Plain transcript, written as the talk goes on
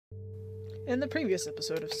In the previous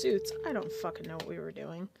episode of Suits, I don't fucking know what we were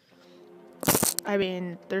doing. I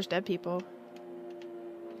mean, there's dead people.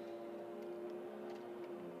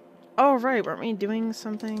 Oh, right, weren't we doing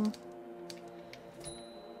something?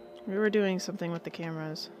 We were doing something with the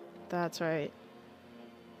cameras. That's right.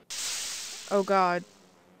 Oh god.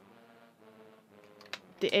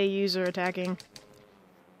 The AUs are attacking.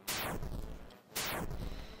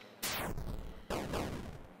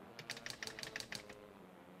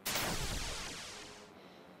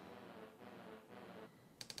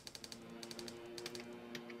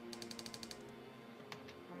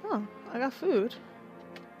 Oh, I got food.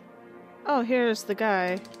 Oh, here's the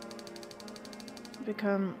guy.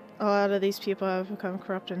 A lot of these people have become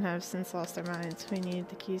corrupt and have since lost their minds. We need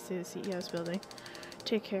the keys to the CEO's building.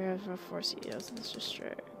 Take care of the 4 CEOs in this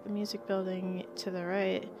district. The music building to the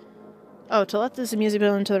right. Oh, to let this music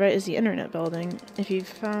building to the right is the internet building. If you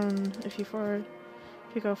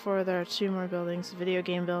go forward, there are 2 more buildings: the video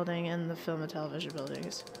game building and the film and television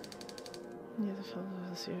buildings. Yeah, the film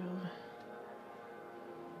and television.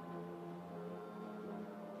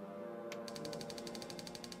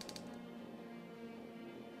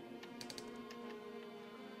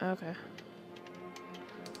 Okay.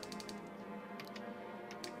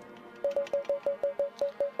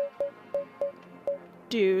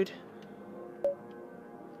 Dude.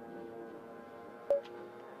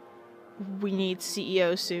 We need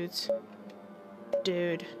CEO suits.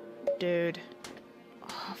 Dude.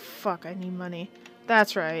 Oh, fuck, I need money.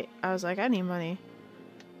 That's right. I was like, I need money.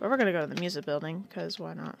 But we're gonna go to the music building, because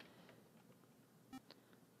why not?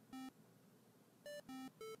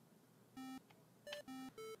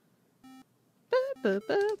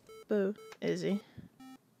 Boo. Izzy.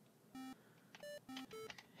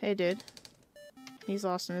 Hey, dude. He's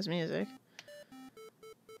lost in his music.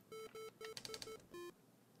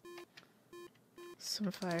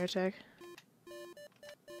 Some fire tech.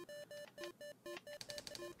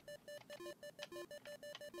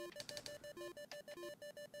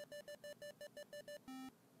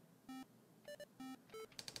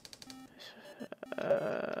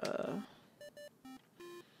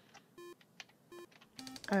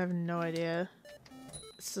 I have no idea.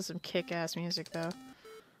 This is some kick-ass music, though.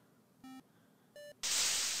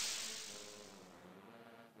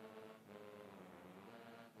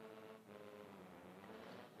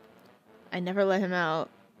 I never let him out.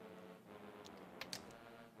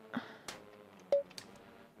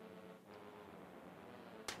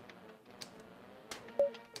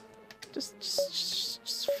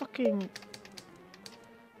 Just fucking...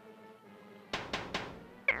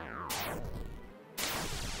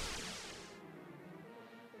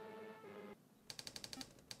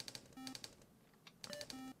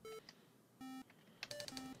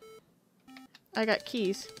 I got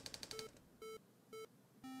keys.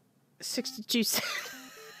 62 cents.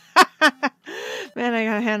 Man, I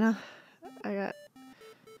got Hannah.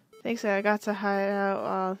 Thanks, I got to hide out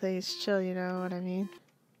while things chill, you know what I mean?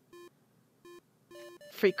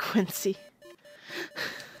 Frequency.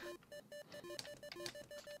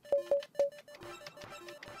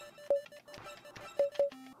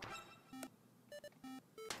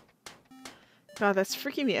 God, that's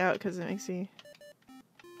freaking me out because it makes me...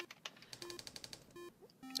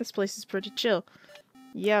 This place is pretty chill.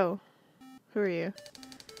 Yo. Who are you?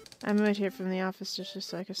 I moved here from the office just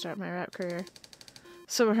so I could start my rap career.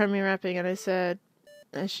 Someone heard me rapping and I said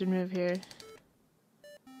I should move here.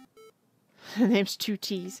 The name's 2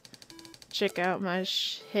 T's. Check out my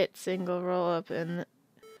hit single Roll Up and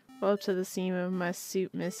roll up to the seam of my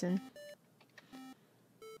suit missing.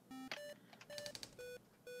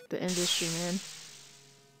 The industry man.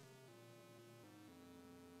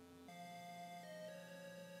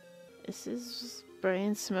 This is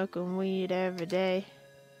brain smoking weed every day.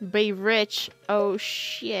 Be rich. Oh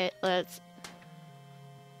shit. Let's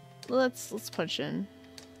punch in.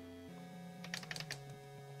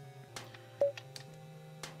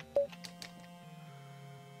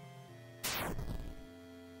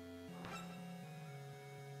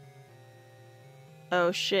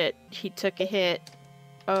 Oh shit. He took a hit.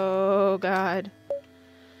 Oh god.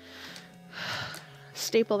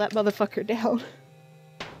 Staple that motherfucker down.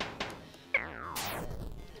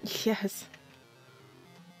 Yes.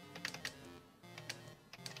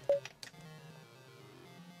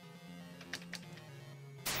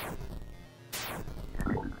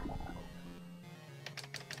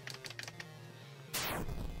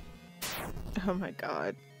 Oh my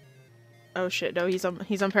god. Oh shit, no, he's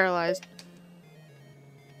unparalyzed.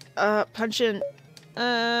 Punch in.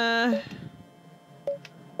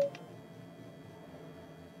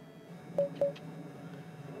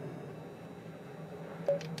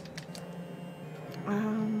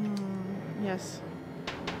 Yes.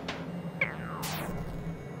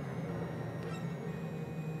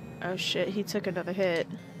 Oh shit, he took another hit.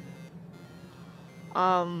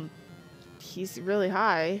 He's really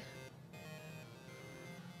high.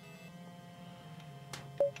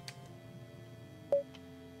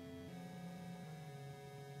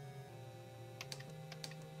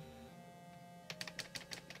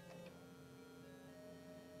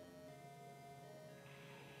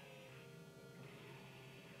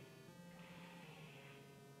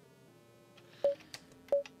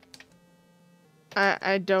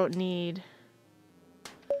 I don't need...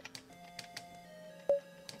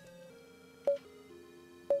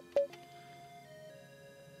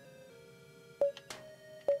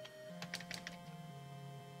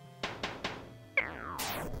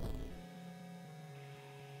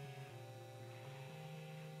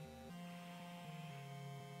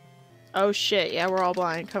 Oh shit, yeah, we're all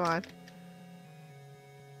blind. Come on.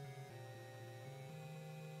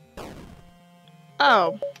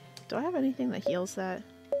 Oh. Do I have anything that heals that?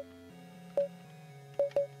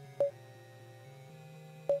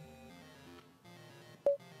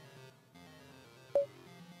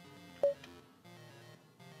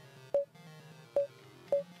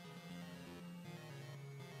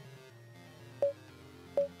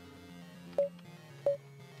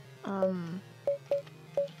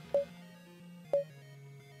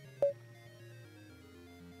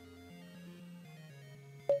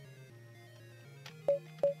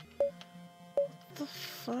 What the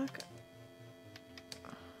fuck?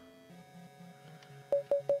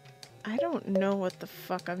 I don't know what the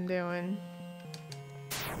fuck I'm doing.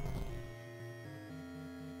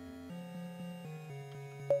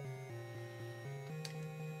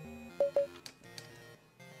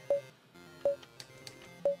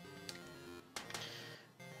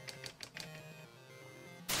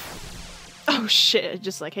 Oh shit,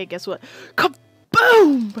 just like, hey, guess what?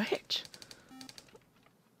 Kaboom, bitch!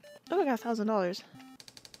 Oh, I got $1,000.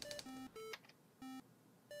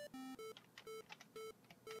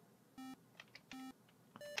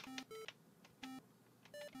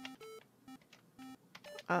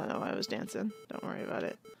 I don't know why I was dancing. Don't worry about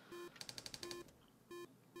it.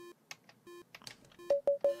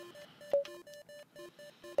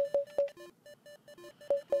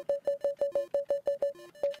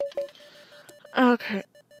 Okay.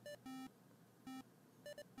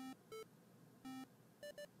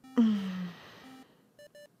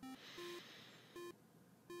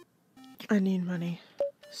 I need money.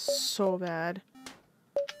 So bad.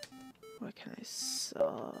 What can I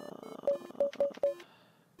sell?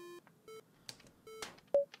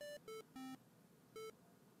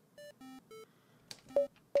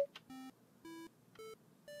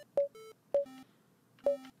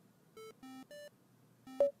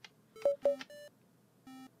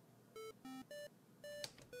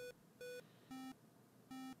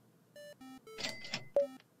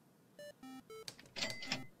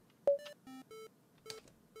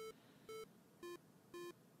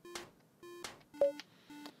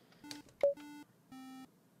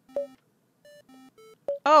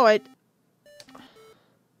 Oh, I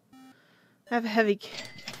have a heavy...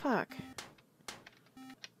 Fuck.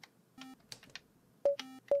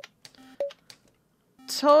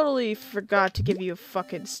 Totally forgot to give you a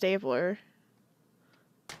fucking stapler.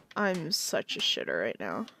 I'm such a shitter right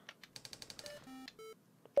now.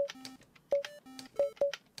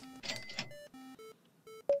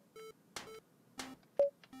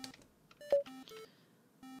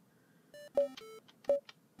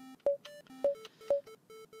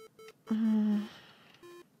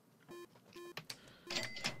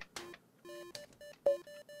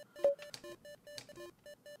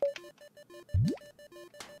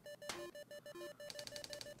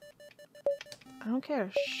 I don't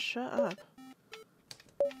care. Shut up.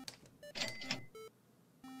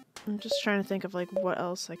 I'm just trying to think of like what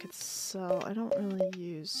else I could sell. I don't really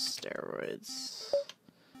use steroids.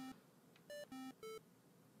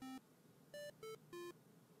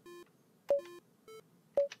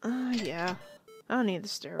 Yeah. I don't need the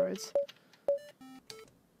steroids.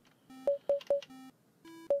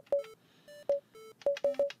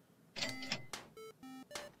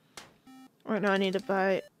 Right now I need to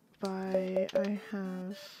buy... I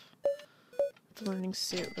have the learning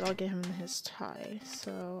suit, but I'll get him his tie,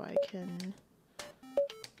 so I can...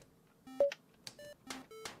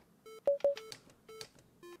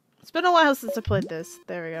 It's been a while since I played this.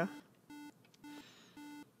 There we go.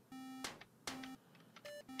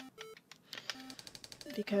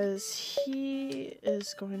 Because he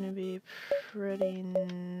is going to be pretty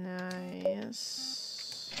nice.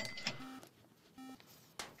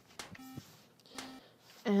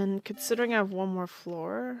 And considering I have one more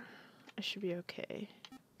floor, I should be okay.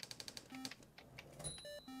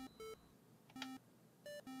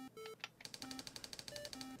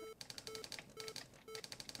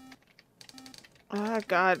 Oh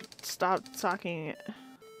god, stop talking.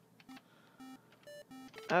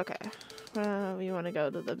 Okay. We want to go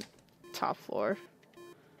to the top floor.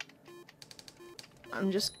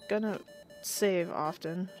 I'm just gonna save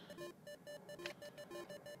often.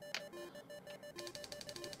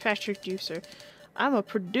 Patrick Juicer. I'm a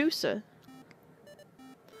producer.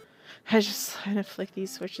 I just kind of flick these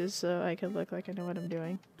switches so I can look like I know what I'm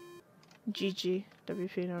doing. GG.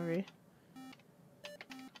 WP no re.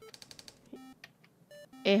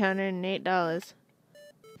 $808.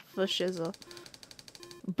 For shizzle.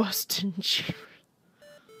 Bustin' cheap.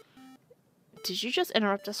 Did you just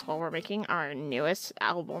interrupt us while we're making our newest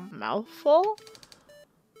album, Mouthful?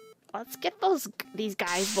 Let's get these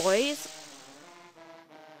guys, boys.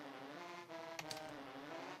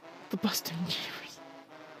 The Bustin' Cheapers.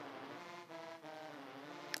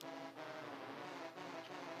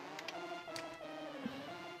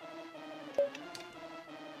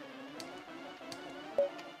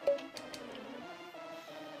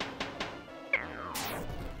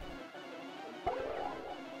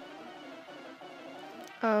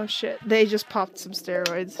 Oh shit, they just popped some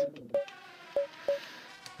steroids.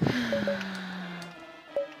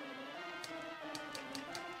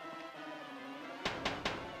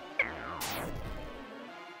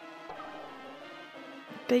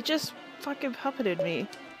 They just fucking puppeted me.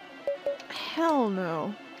 Hell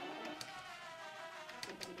no.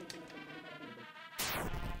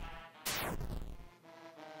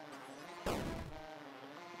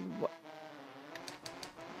 What?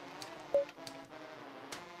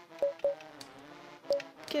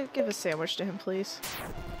 Give a sandwich to him, please.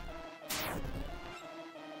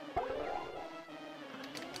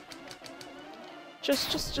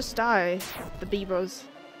 Just die, the Beebos.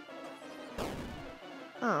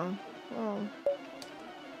 Oh, well.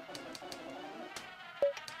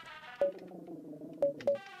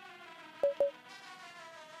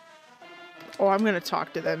 Oh, I'm gonna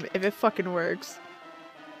talk to them if it fucking works.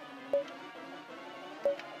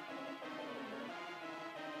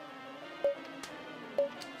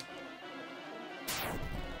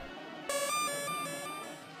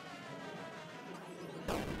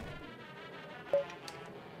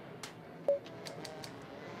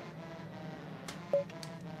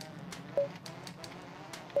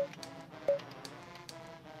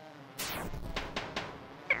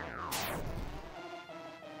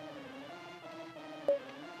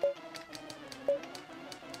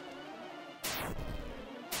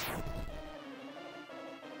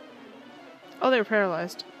 Oh, they were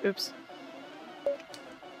paralyzed. Oops.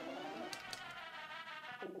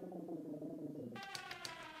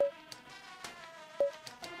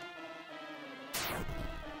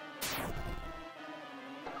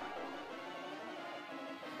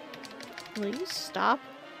 Will you stop?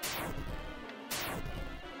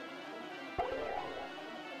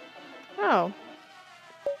 Oh.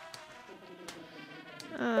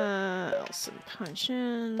 Elson punch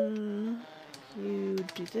in. You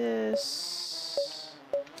do this.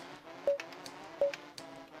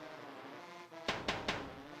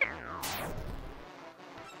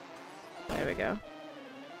 There we go.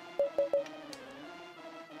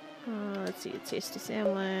 Let's see, a tasty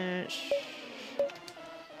sandwich.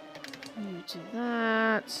 You do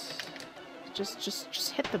that.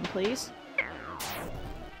 Just hit them, please.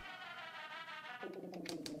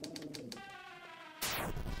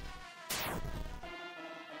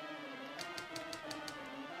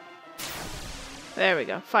 There we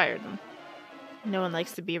go. Fired them. No one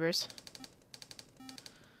likes the Beavers.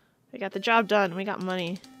 We got the job done. We got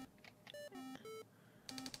money.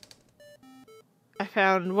 I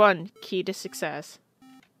found one key to success.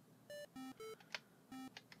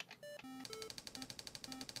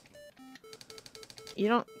 You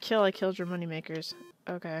don't kill, I killed your moneymakers.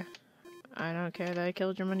 Okay. I don't care that I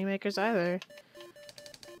killed your moneymakers either.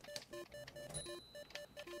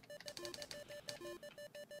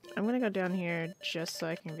 I'm gonna go down here just so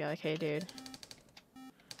I can be like, hey dude.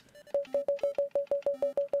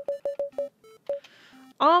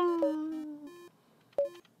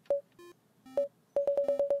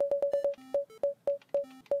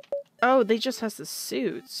 Oh, they just has the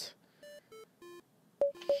suits.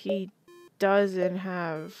 He doesn't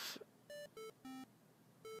have...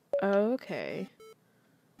 Oh, okay.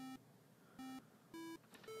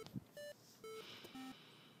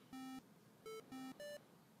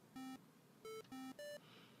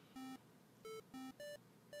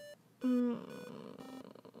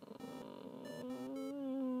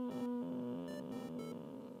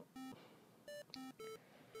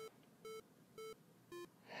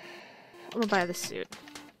 I'm gonna buy the suit.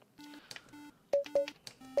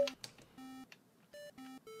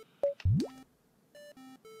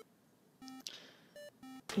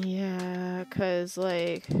 Yeah, cause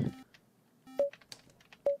like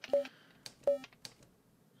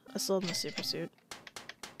I sold my super suit.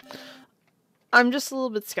 I'm just a little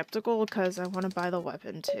bit skeptical because I want to buy the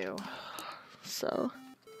weapon too. So,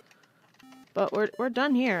 but we're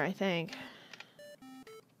done here, I think.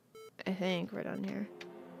 I think we're done here.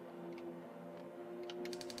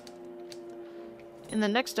 In the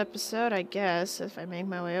next episode, I guess, if I make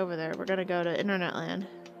my way over there, we're gonna go to Internet Land.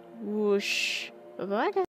 Whoosh. Bye-bye, guys.